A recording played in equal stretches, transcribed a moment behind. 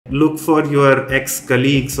look for your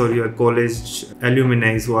ex-colleagues or your college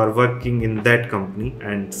alumni who are working in that company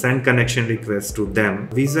and send connection requests to them.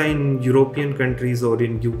 Visa in European countries or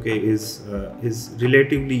in UK is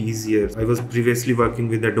relatively easier. I was previously working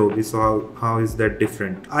with Adobe, so how is that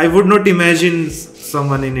different? I would not imagine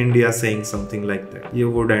someone in India saying something like that.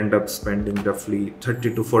 You would end up spending roughly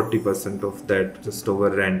 30 to 40% of that just over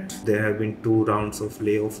rent. There have been 2 rounds of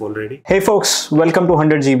layoff already. Hey folks, welcome to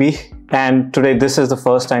 100 GB. And today this is the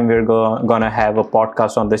first time we're gonna have a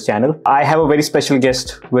podcast on this channel. I have a very special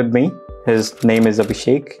guest with me. His name is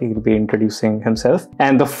Abhishek. He'll be introducing himself.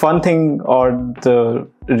 And the fun thing or the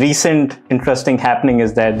recent interesting happening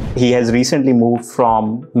is that he has recently moved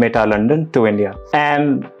from Meta London to India.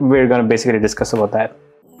 And we're gonna basically discuss about that.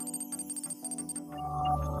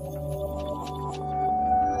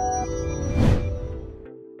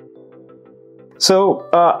 So,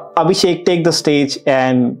 Abhishek, take the stage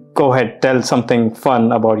and go ahead, tell something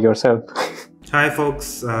fun about yourself. Hi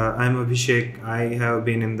folks, I'm Abhishek. I have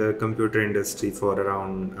been in the computer industry for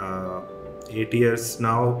around 8 years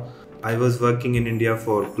now. I was working in India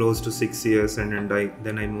for close to 6 years and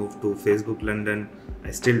then I moved to Facebook London. I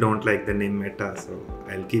still don't like the name Meta, so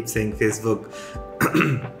I'll keep saying Facebook.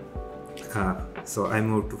 So I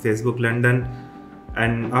moved to Facebook London.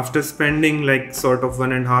 And after spending like sort of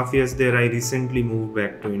 1.5 years there, I recently moved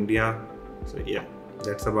back to India. So yeah,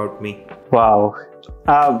 that's about me. Wow.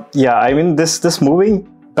 Yeah, I mean this moving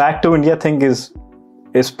back to India thing is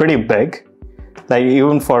pretty big. Like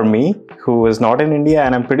even for me, who is not in India,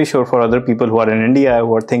 and I'm pretty sure for other people who are in India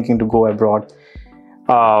who are thinking to go abroad.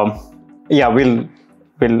 Yeah, we'll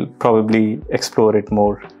probably explore it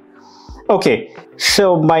more. Okay,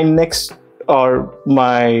 so we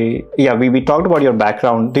talked about your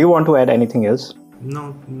background. Do you want to add anything else?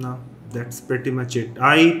 No, that's pretty much it.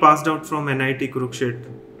 I passed out from NIT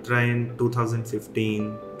Kurukshetra in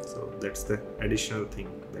 2015, so that's the additional thing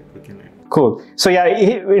that we can add. Cool. So yeah,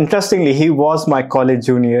 interestingly, he was my college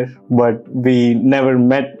junior, but we never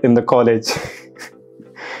met in the college.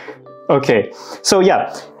 Okay, so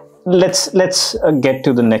yeah, let's get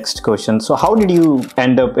to the next question. So how did you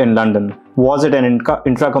end up in London? Was it an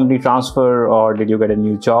intra-company transfer or did you get a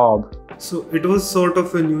new job? So it was sort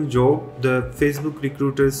of a new job. The Facebook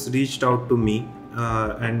recruiters reached out to me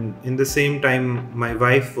and in the same time my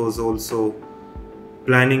wife was also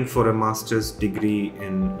planning for a master's degree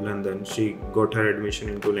in London. She got her admission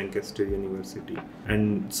into Lancaster University,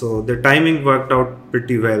 and so the timing worked out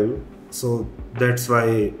pretty well. So that's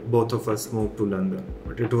why both of us moved to London.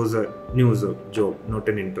 But it was a new job, not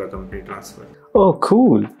an intra-company transfer. Oh,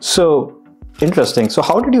 cool. So interesting. So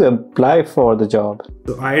how did you apply for the job?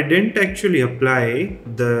 So I didn't actually apply.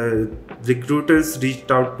 The recruiters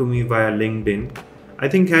reached out to me via LinkedIn. I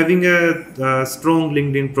think having a strong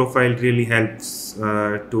LinkedIn profile really helps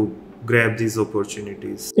to grab these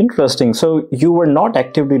opportunities. Interesting. So you were not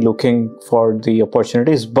actively looking for the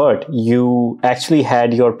opportunities, but you actually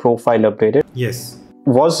had your profile updated? Yes.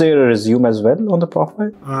 Was there a resume as well on the profile?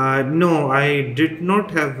 No, I did not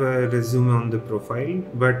have a resume on the profile,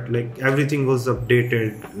 but like everything was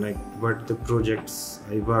updated, like what the projects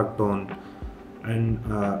I worked on. And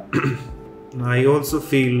I also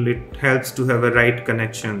feel it helps to have a right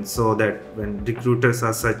connection so that when recruiters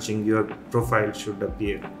are searching, your profile should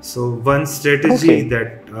appear. So one strategy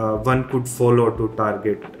that one could follow to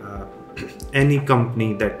target any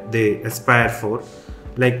company that they aspire for,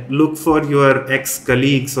 like look for your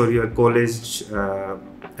ex-colleagues or your college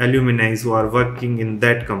alumni who are working in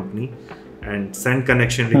that company and send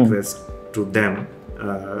connection requests to them.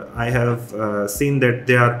 I have seen that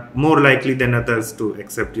they are more likely than others to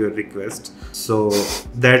accept your request. So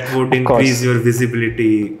that would increase your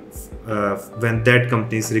visibility when that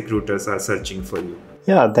company's recruiters are searching for you.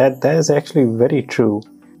 Yeah, that is actually very true.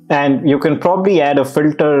 And you can probably add a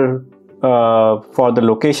filter for the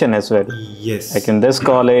location as well. Yes. Like in this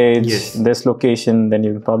college, yes, this location, then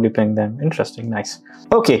you can probably bring them. Interesting, nice.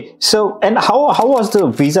 Okay, so and how was the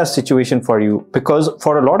visa situation for you? Because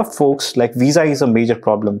for a lot of folks, like visa is a major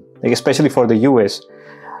problem, like especially for the US.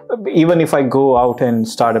 Even if I go out and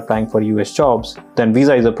start applying for US jobs, then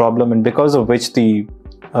visa is a problem, and because of which the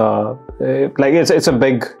like it's a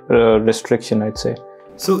big restriction, I'd say.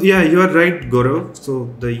 So yeah, you are right, Gaurav. So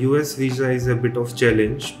the US visa is a bit of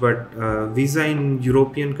challenge, but visa in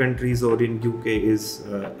European countries or in UK is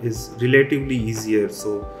relatively easier.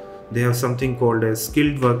 So they have something called a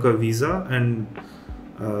skilled worker visa, and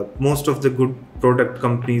most of the good product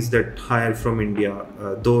companies that hire from India,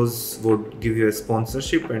 those would give you a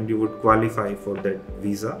sponsorship and you would qualify for that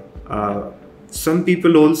visa. Some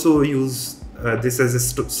people also use this as a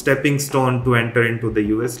stepping stone to enter into the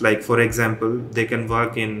US. Like for example, they can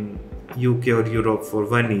work in UK or Europe for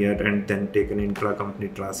 1 year and then take an intra-company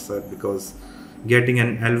transfer, because getting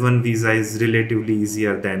an L1 visa is relatively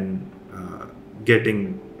easier than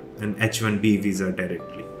getting an H1B visa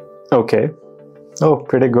directly. Okay. Oh,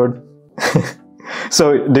 pretty good.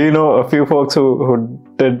 So do you know a few folks who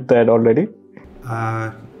did that already?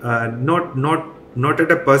 Not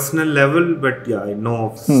at a personal level, but yeah, I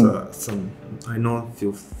know of some. I know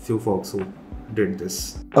few folks who did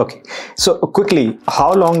this. Okay, so quickly,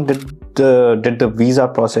 how long did the visa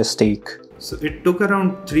process take? So it took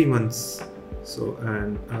around 3 months. So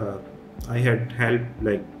and I had help,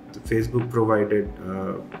 like Facebook provided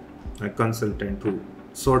a consultant who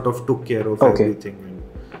sort of took care of everything and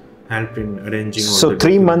helped in arranging. So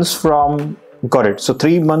 3 months from, got it. So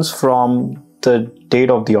 3 months from the date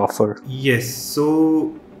of the offer. Yes.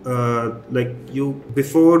 So like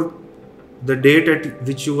before the date at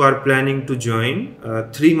which you are planning to join,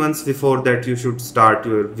 3 months before that you should start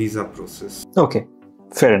your visa process. Okay,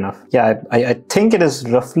 fair enough. Yeah, I think it is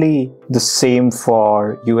roughly the same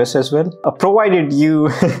for US as well, provided you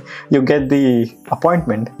you get the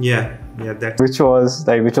appointment. Yeah, that which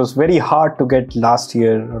was very hard to get last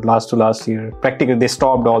year or last to last year. Practically, they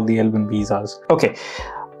stopped all the L1 visas. Okay,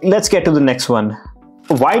 let's get to the next one.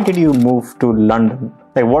 Why did you move to London?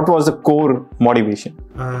 Like, what was the core motivation?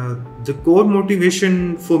 The core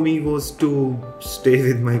motivation for me was to stay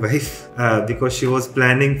with my wife because she was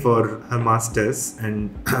planning for her masters, and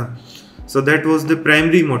so that was the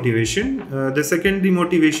primary motivation. The secondary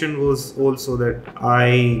motivation was also that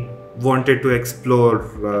I wanted to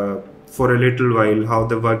explore for a little while how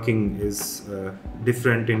the working is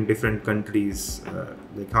different in different countries,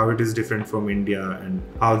 like how it is different from India, and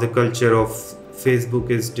how the culture of Facebook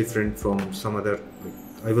is different from some other.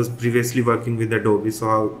 I was previously working with Adobe,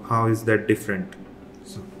 so how is that different?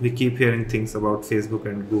 So we keep hearing things about Facebook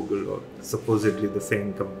and Google, or supposedly the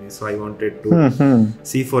same company. So I wanted to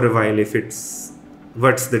see for a while if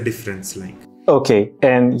what's the difference like. Okay,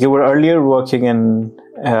 and you were earlier working in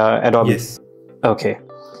Adobe. Yes. Okay.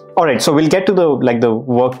 All right. So we'll get to the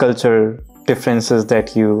work culture differences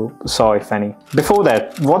that you saw, if any. Before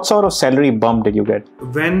that, what sort of salary bump did you get?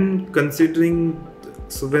 When considering,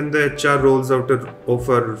 so when the HR rolls out an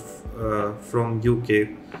offer from UK,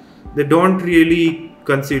 they don't really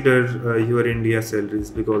consider your India salaries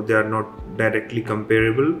because they are not directly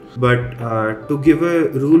comparable. But to give a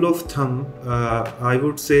rule of thumb, I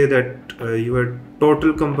would say that your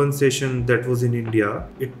total compensation that was in India,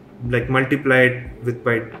 it like multiplied with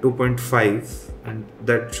by 2.5, and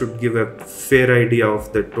that should give a fair idea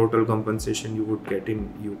of the total compensation you would get in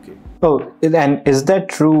UK. Oh, and is that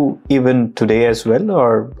true even today as well,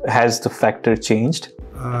 or has the factor changed?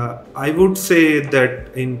 I would say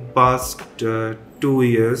that in past 2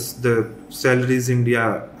 years, the salaries in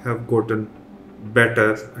India have gotten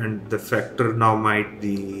better, and the factor now might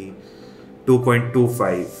be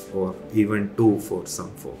 2.25 or even 2 for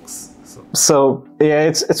some folks. So yeah,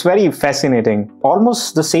 it's very fascinating.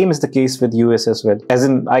 Almost the same is the case with US as well. As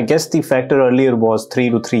in, I guess the factor earlier was 3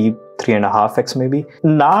 to 3.5x maybe.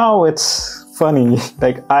 Now it's funny.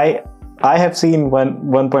 Like I have seen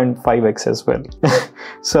 1.5x as well.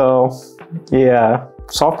 So yeah,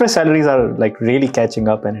 software salaries are like really catching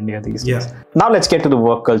up in India these days. Now let's get to the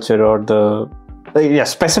work culture, or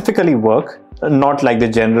specifically work. Not like the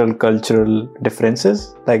general cultural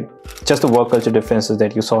differences, like just the work culture differences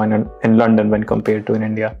that you saw in London when compared to in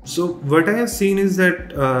India. So what I have seen is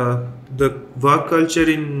that the work culture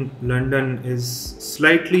in London is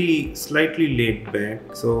slightly laid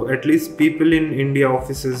back. So at least people in India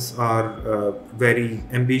offices are very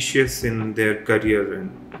ambitious in their career,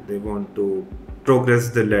 and they want to progress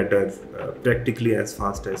the ladder practically as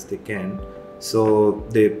fast as they can. So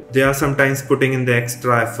they are sometimes putting in the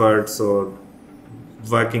extra efforts or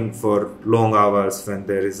working for long hours when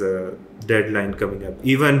there is a deadline coming up,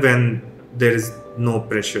 even when there is no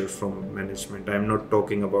pressure from management. I'm not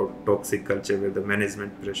talking about toxic culture where the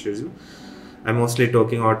management pressures you. I'm mostly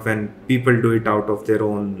talking about when people do it out of their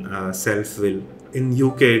own self-will. In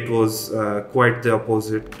UK, it was quite the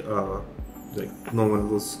opposite. Like no one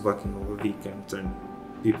was working over weekends, and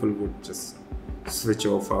people would just switch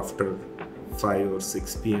off after 5 or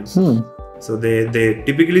 6 p.m. So they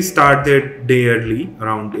typically start their day early,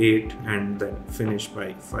 around 8, and then finish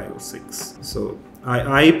by 5 or 6. So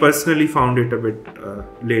I personally found it a bit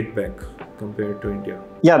laid back compared to India.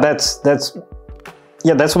 Yeah, that's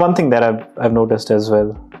one thing that I've noticed as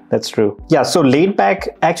well. That's true. Yeah, so laid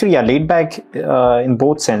back, actually, laid back in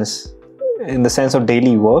both sense, in the sense of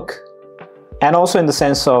daily work and also in the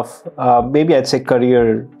sense of maybe I'd say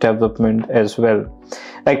career development as well.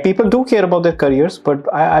 Like people do care about their careers,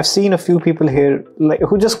 but I've seen a few people here like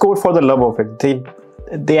who just code for the love of it.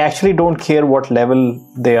 They actually don't care what level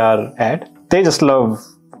they are at. They just love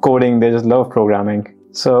coding. They just love programming.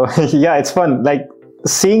 So yeah, it's fun. Like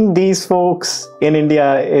seeing these folks in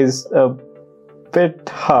India is a bit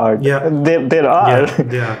hard. Yeah, there are.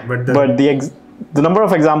 Yeah, but the number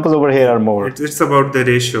of examples over here are more. It's about the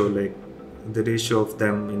ratio. Like the ratio of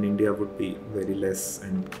them in India would be very less,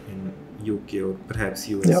 and in UK or perhaps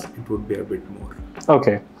US, it would be a bit more.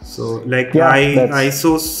 Okay. So like I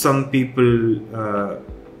saw some people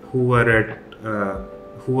who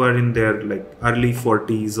are in their like early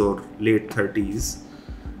 40s or late 30s,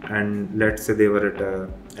 and let's say they were at a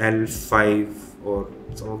L5 or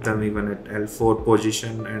some of them even at L4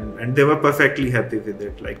 position, and they were perfectly happy with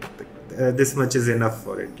it. Like this much is enough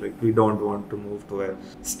for it. Like we don't want to move to a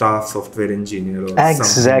staff software engineer or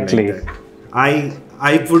something like that. I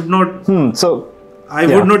would not. I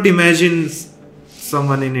would not imagine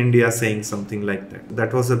someone in India saying something like that.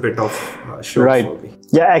 That was a bit of shock for me.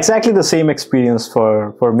 Yeah, exactly the same experience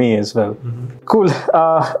for me as well. Cool.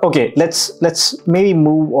 Okay, let's maybe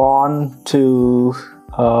move on to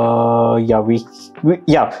we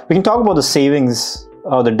can talk about the savings,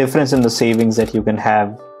 the difference in the savings that you can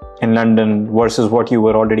have in London versus what you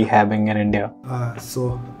were already having in India.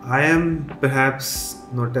 So I am perhaps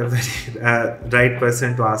not a very right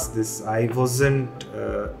person to ask this. I wasn't.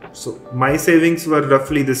 So my savings were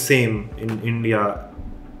roughly the same in India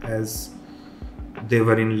as they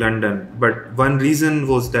were in London. But one reason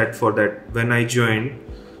was that when I joined,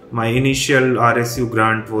 my initial RSU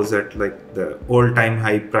grant was at like the all-time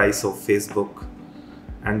high price of Facebook,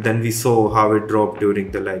 and then we saw how it dropped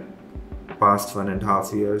during the like past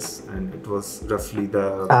 1.5 years, and it was roughly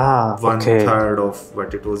the 1/3 of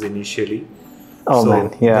what it was initially. Oh, so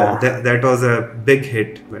man, yeah, that was a big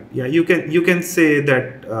hit. But yeah, you can say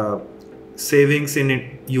that savings in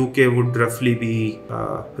UK would roughly be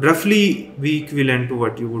equivalent to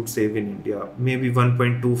what you would save in India, maybe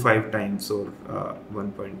 1.25 times or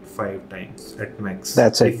 1.5 times at max.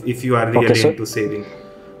 That's it. If you are really into saving,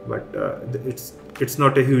 but it's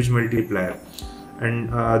not a huge multiplier. And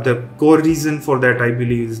the core reason for that, I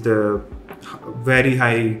believe, is the very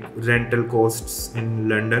high rental costs in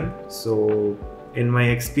London. So in my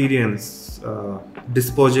experience,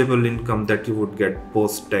 disposable income that you would get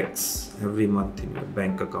post-tax every month in your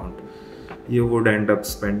bank account, you would end up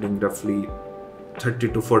spending roughly 30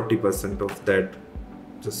 to 40% of that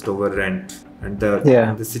just over rent. And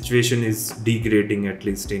the situation is degrading, at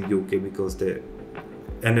least in UK, because the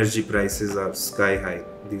energy prices are sky high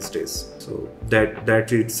these days. So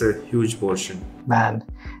that it's a huge portion. Man,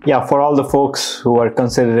 yeah, for all the folks who are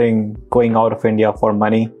considering going out of India for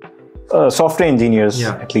money, software engineers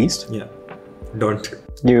at least. Yeah, don't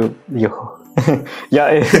you yeah.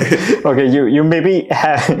 Okay, you maybe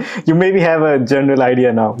have a general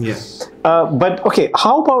idea now. Yeah. But okay,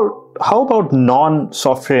 how about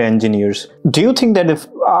non-software engineers? Do you think that if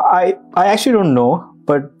I actually don't know,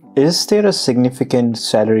 but is there a significant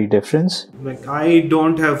salary difference? Like I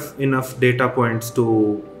don't have enough data points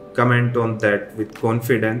to comment on that with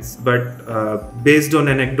confidence, but based on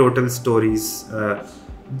anecdotal stories,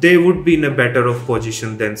 they would be in a better off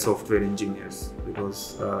position than software engineers,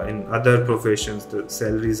 because in other professions the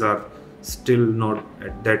salaries are still not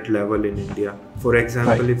at that level in India. For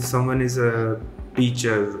example, if someone is a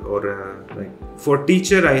teacher or for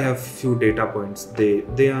teacher, I have few data points. They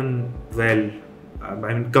earn well. I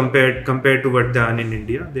mean, compared to what they earn in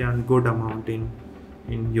India, they earn good amount in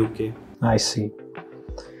UK. I see.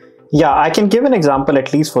 Yeah, I can give an example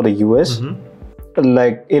at least for the US.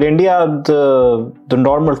 Like in India, the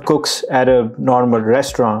normal cooks at a normal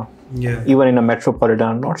restaurant, even in a metropolitan,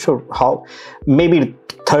 I'm not sure how, maybe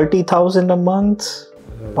 30,000 a month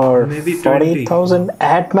or maybe 40,000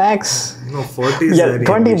 at max. No, 40 is very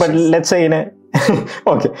 20, ambitious. But let's say in a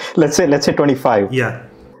okay, let's say 25. Yeah.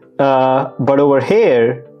 But over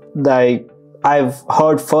here, like I've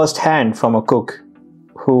heard firsthand from a cook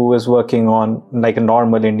who is working on like a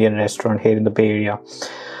normal Indian restaurant here in the Bay Area.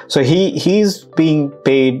 So he's being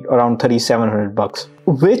paid around $3,700,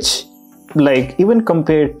 which like even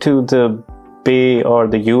compared to the Bay or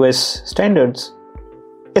the US standards,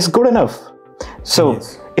 is good enough. So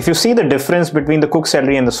if you see the difference between the cook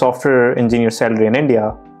salary and the software engineer salary in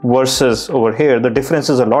India versus over here, the difference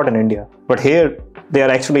is a lot in India. But here, they are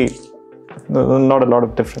actually not a lot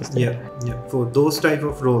of difference there. Yeah. For those type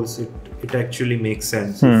of roles, it actually makes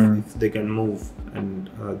sense if they can move and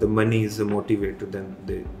the money is a motivator, then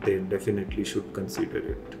they definitely should consider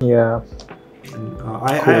it. Yeah. And,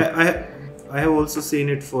 I have also seen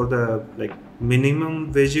it for the like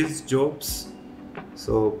minimum wages jobs.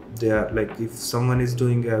 So they are like, if someone is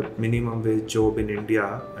doing a minimum wage job in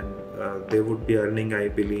India, and they would be earning, I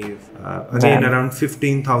believe, again around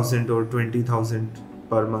 15,000 or 20,000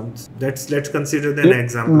 per month. Let's consider an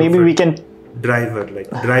example. Maybe we can driver. Like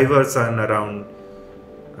drivers earn around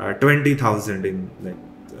 20,000 in like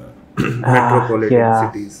metropolitan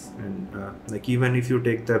cities, and like even if you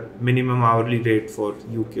take the minimum hourly rate for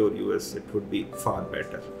UK or US, it would be far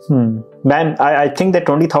better. Man, I think that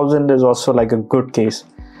 20,000 is also like a good case.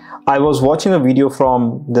 I was watching a video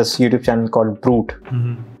from this YouTube channel called Brute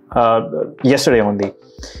yesterday only.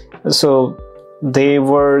 So they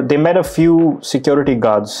met a few security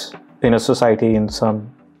guards in a society in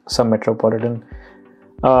some metropolitan,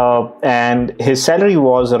 and his salary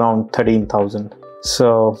was around 13,000.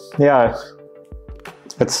 So yeah,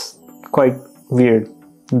 it's quite weird.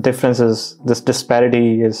 Differences, this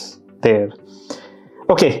disparity is there.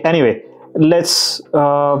 Okay, anyway, let's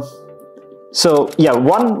so yeah,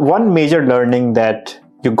 one major learning that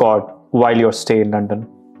you got while you're staying in London,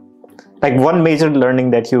 like one major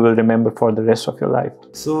learning that you will remember for the rest of your life.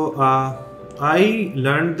 So I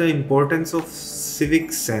learned the importance of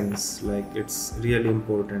civic sense. Like it's really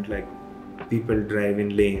important. Like people drive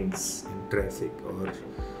in lanes in traffic, or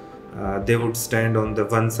they would stand on the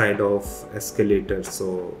one side of escalator,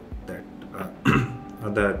 so that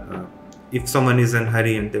if someone is in a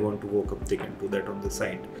hurry and they want to walk up, they can do that on the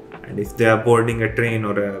side. And if they are boarding a train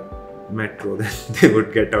or a metro, then they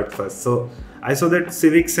would get out first. So I saw that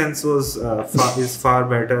civic sense was is far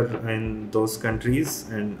better in those countries,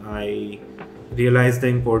 and I realized the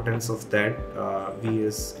importance of that. We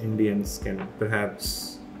as Indians can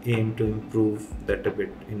perhaps aim to improve that a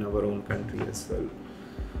bit in our own country as well.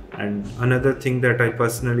 And another thing that I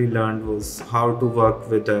personally learned was how to work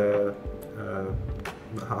with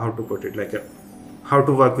how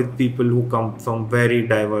to work with people who come from very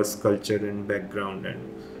diverse culture and background, and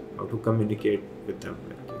how to communicate with them.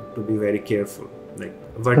 Like, to be very careful. Like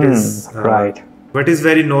what is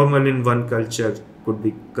very normal in one culture could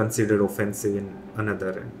be considered offensive in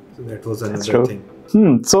another, and so that was another thing.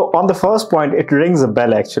 So on the first point, it rings a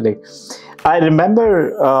bell actually. I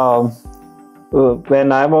remember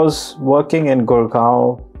when I was working in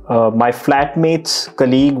Gurgaon, my flatmate's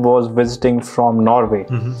colleague was visiting from Norway,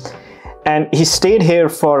 and he stayed here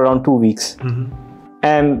for around 2 weeks.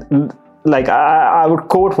 And like I would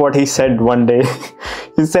quote what he said one day.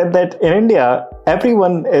 He said that in India,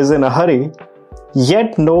 everyone is in a hurry,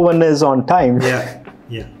 yet no one is on time.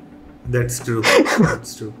 Yeah, that's true.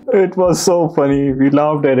 That's true. It was so funny. We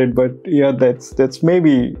laughed at it, but yeah, that's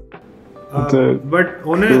maybe. But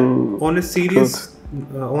on a serious,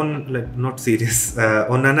 on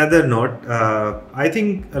another note, I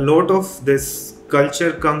think a lot of this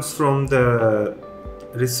culture comes from the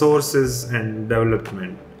resources and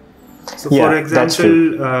development. So, for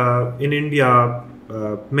example, in India,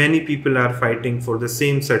 many people are fighting for the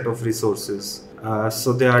same set of resources.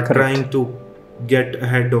 So they are trying to get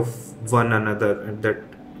ahead of one another, and that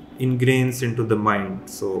ingrains into the mind.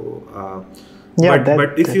 So,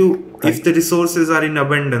 but if the resources are in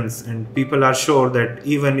abundance and people are sure that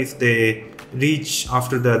even if they reach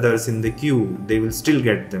after the others in the queue, they will still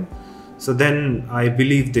get them. So then I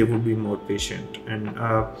believe they would be more patient. And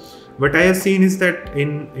what I have seen is that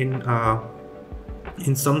in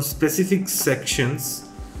some specific sections,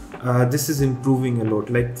 this is improving a lot.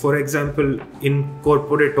 Like for example, in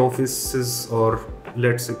corporate offices, or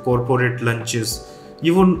let's say corporate lunches,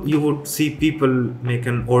 you would see people make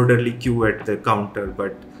an orderly queue at the counter,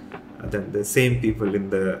 but then the same people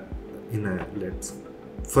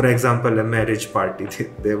for example, a marriage party,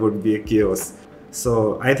 there would be a chaos.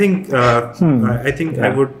 So I think I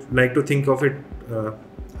would like to think of it.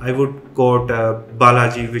 I would quote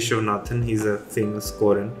Balaji Vishwanathan. He's a famous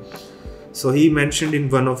Korean. So he mentioned in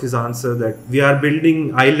one of his answers that we are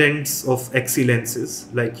building islands of excellences.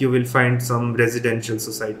 Like you will find some residential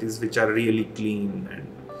societies which are really clean and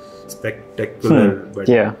spectacular, but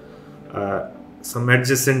some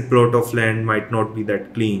adjacent plot of land might not be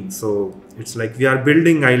that clean. So it's like we are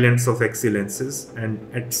building islands of excellences, and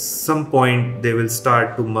at some point they will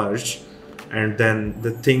start to merge, and then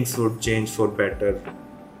the things would change for better,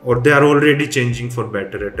 or they are already changing for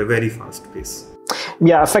better at a very fast pace.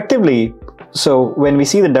 Yeah, effectively. So when we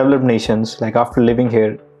see the developed nations, like after living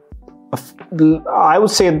here, I would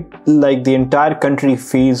say like the entire country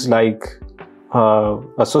feels like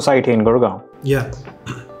a society in Gurgaon. Yeah.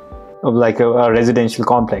 Like a residential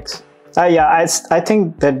complex. I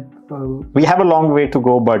think that we have a long way to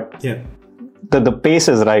go, but the pace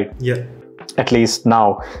is right. Yeah. At least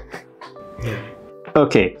now. Yeah.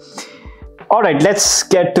 Okay. All right, let's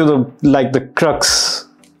get to the crux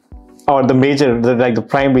or the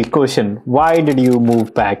primary question. Why did you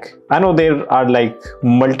move back? I know there are like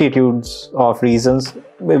multitudes of reasons.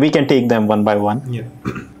 We can take them one by one. Yeah.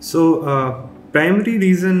 So primary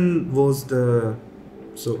reason was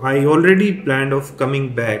so I already planned of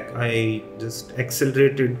coming back. I just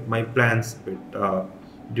accelerated my plans a bit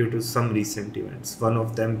due to some recent events. One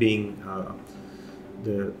of them being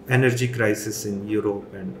the energy crisis in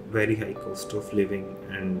Europe and very high cost of living,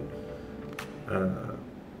 and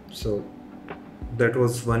so that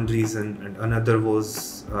was one reason. And another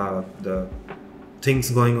was the things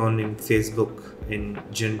going on in Facebook in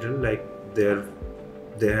general. Like there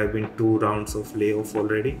have been 2 rounds of layoff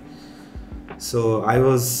already. So I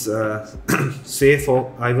was safe.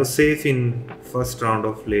 I was safe in first round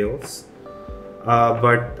of layoffs.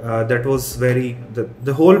 But that was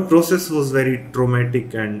the whole process was very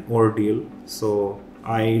traumatic and ordeal. So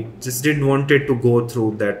I just didn't wanted to go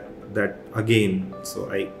through that again.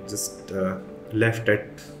 So I just left at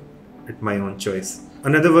my own choice.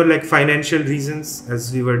 Another were like financial reasons.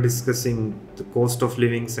 As we were discussing, the cost of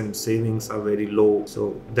livings and savings are very low.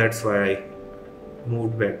 So that's why I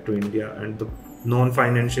moved back to India. And the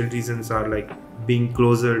non-financial reasons are like being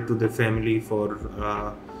closer to the family for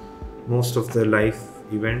most of the life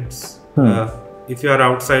events. If you are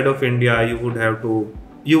outside of India,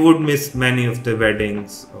 you would miss many of the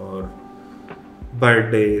weddings or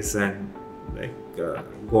birthdays and like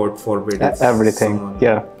God forbid everything.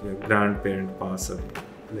 Your grandparent pass away,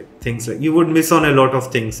 like things like you would miss on a lot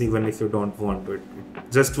of things even if you don't want to. It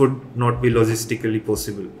just would not be logistically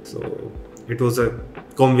possible. So it was a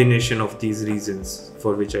combination of these reasons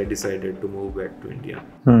for which I decided to move back to India.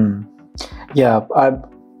 Yeah,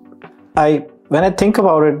 I when I think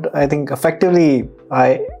about it, I think effectively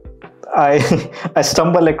I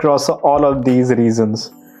stumble across all of these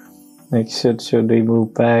reasons. Like should we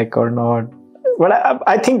move back or not? Well,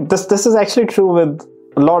 I think this is actually true with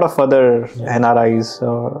a lot of other NRIs, a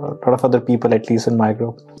lot of other people, at least in my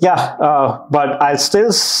group. Yeah, but I'll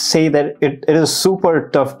still say that it is a super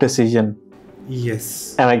tough decision.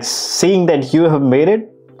 Yes. And like seeing that you have made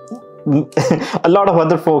it, a lot of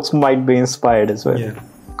other folks might be inspired as well. Yeah.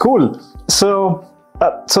 Cool. So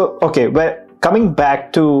okay, well, coming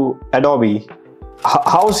back to Adobe,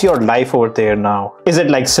 how's your life over there now? Is it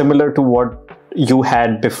like similar to what you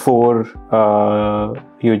had before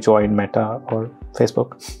you joined Meta or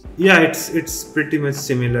Facebook? Yeah, it's pretty much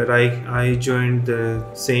similar. I joined the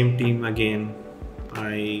same team again.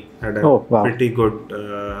 I had a pretty good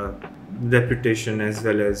reputation as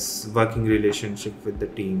well as working relationship with the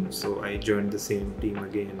team. So I joined the same team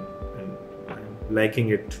again and I'm liking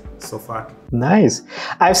it so far. Nice.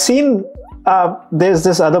 I've seen there's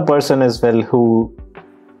this other person as well who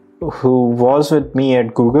was with me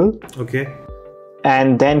at Google. Okay.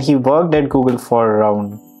 And then he worked at Google for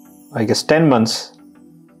around, I guess, 10 months.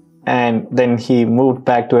 And then he moved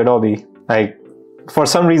back to Adobe. Like, for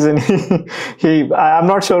some reason, I'm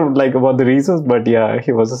not sure like about the reasons, but yeah,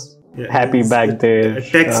 he was happy back there.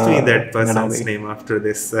 Text me that person's name after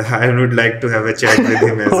this. I would like to have a chat with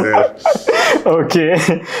him as well.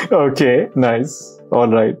 Okay, nice. All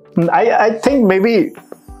right. I think maybe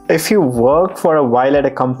if you work for a while at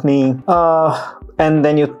a company and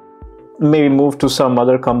then you maybe move to some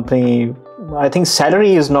other company, I think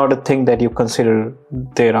salary is not a thing that you consider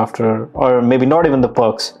thereafter, or maybe not even the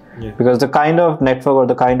perks. Yeah. Because the kind of network or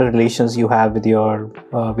the kind of relations you have with your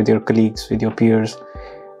colleagues, with your peers,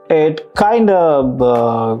 it kind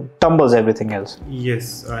of tumbles everything else.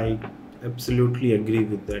 Yes, I absolutely agree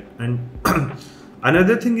with that. And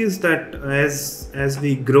another thing is that as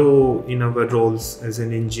we grow in our roles as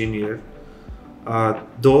an engineer,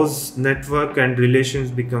 those network and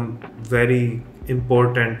relations become very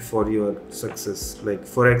important for your success. Like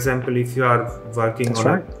for example, if you are working on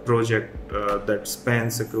a project that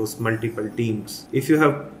spans across multiple teams, if you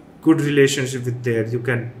have good relationship with there, you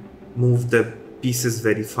can move the pieces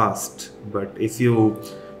very fast. But if you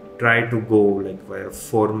try to go like via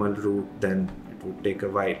formal route, then it would take a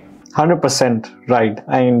while. 100% right.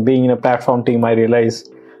 I mean, being in a platform team, I realize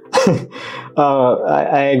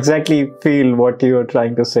I exactly feel what you are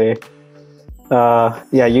trying to say.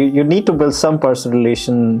 You need to build some personal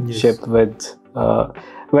relationship with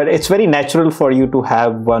where it's very natural for you to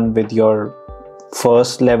have one with your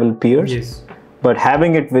first level peers. Yes. But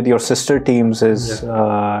having it with your sister teams is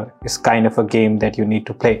kind of a game that you need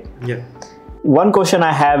to play. Yeah. One question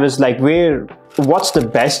I have is like, what's the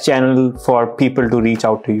best channel for people to reach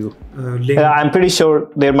out to you? I'm pretty sure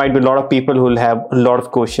there might be a lot of people who will have a lot of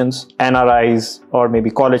questions, NRIs or maybe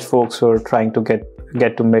college folks who are trying to get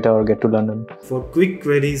get to Meta or get to London? For quick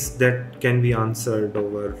queries that can be answered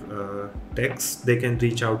over text, they can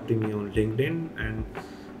reach out to me on LinkedIn. And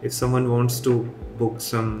if someone wants to book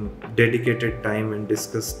some dedicated time and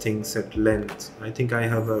discuss things at length, I think I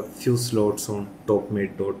have a few slots on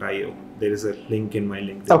topmate.io. There is a link in my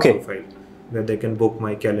LinkedIn profile where they can book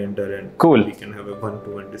my calendar, and we can have a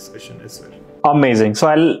one-to-one discussion as well. Amazing. So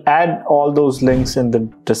I'll add all those links in the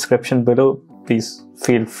description below. Please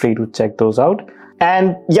feel free to check those out.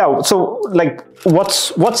 And yeah, so like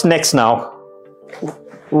what's next now?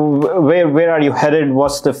 Where are you headed?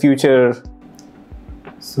 What's the future?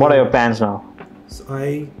 So, what are your plans now? So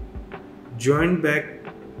I joined back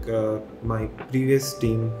my previous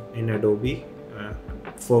team in Adobe.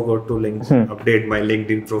 Forgot to update my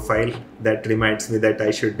LinkedIn profile. That reminds me that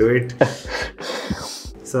I should do it.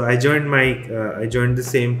 So I joined the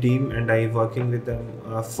same team, and I'm working with them.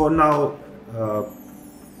 For now,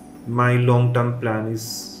 my long-term plan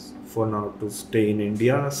is for now to stay in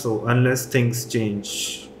India. So unless things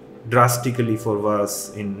change drastically for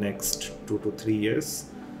us in next 2 to 3 years,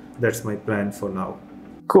 that's my plan for now.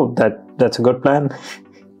 Cool. That's a good plan.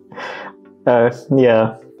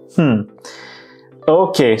 Yeah.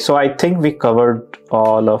 Okay, so I think we covered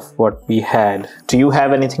all of what we had. Do you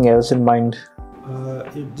have anything else in mind?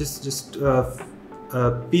 Just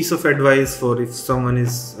a piece of advice for if someone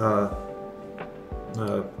is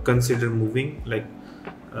consider moving. Like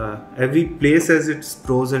every place has its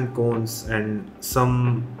pros and cons, and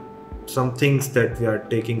some things that we are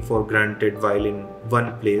taking for granted while in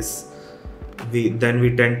one place, we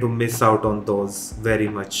tend to miss out on those very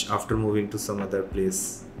much after moving to some other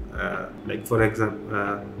place. Like for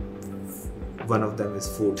example, one of them is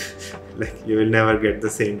food. Like you will never get the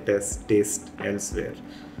same taste elsewhere.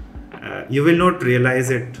 You will not realize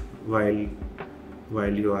it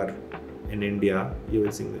while you are in India. You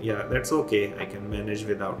will think, yeah, that's okay, I can manage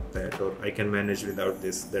without that, or I can manage without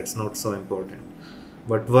this, that's not so important.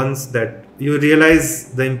 But once that you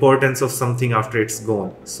realize the importance of something after it's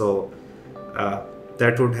gone, so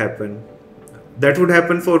that would happen. That would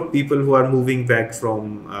happen for people who are moving back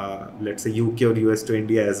from, let's say, UK or US to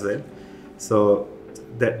India as well. So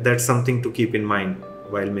that's something to keep in mind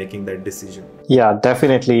while making that decision. Yeah,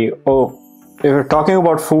 definitely. Oh, if you're talking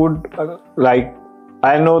about food, like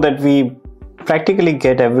I know that we practically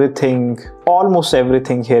get almost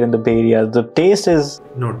everything here in the Bay Area. The taste is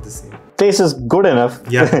not the same. Taste is good enough.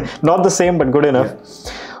 Yeah. Not the same, but good enough.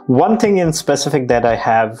 Yeah. One thing in specific that I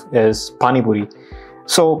have is pani puri.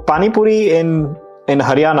 So pani puri in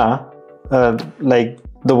Haryana, like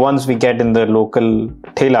the ones we get in the local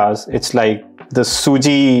thelas, it's like the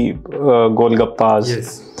suji golgappas.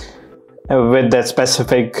 Yes. With that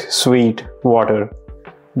specific sweet water.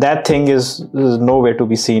 That thing is nowhere to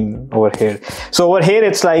be seen over here. So over here,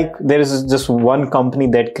 it's like there is just one company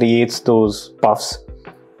that creates those puffs,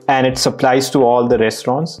 and it supplies to all the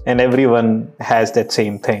restaurants, and everyone has that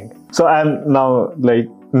same thing. So I'm now like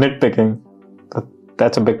nitpicking.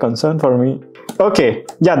 That's a big concern for me. Okay,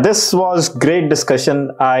 yeah, this was great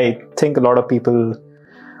discussion. I think a lot of people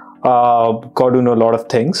got to know a lot of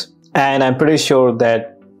things, and I'm pretty sure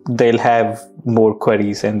that they'll have more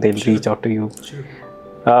queries and they'll reach out to you. Sure.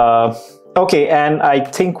 Okay, and I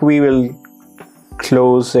think we will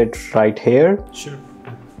close it right here. Sure.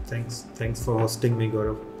 Thanks for hosting me,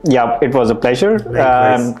 Gaurav. Yeah, it was a pleasure.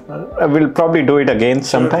 I will probably do it again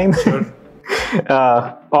sometime. Sure.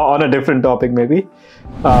 On a different topic maybe.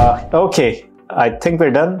 Okay, I think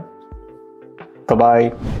we're done.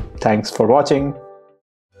 Bye-bye. Thanks for watching.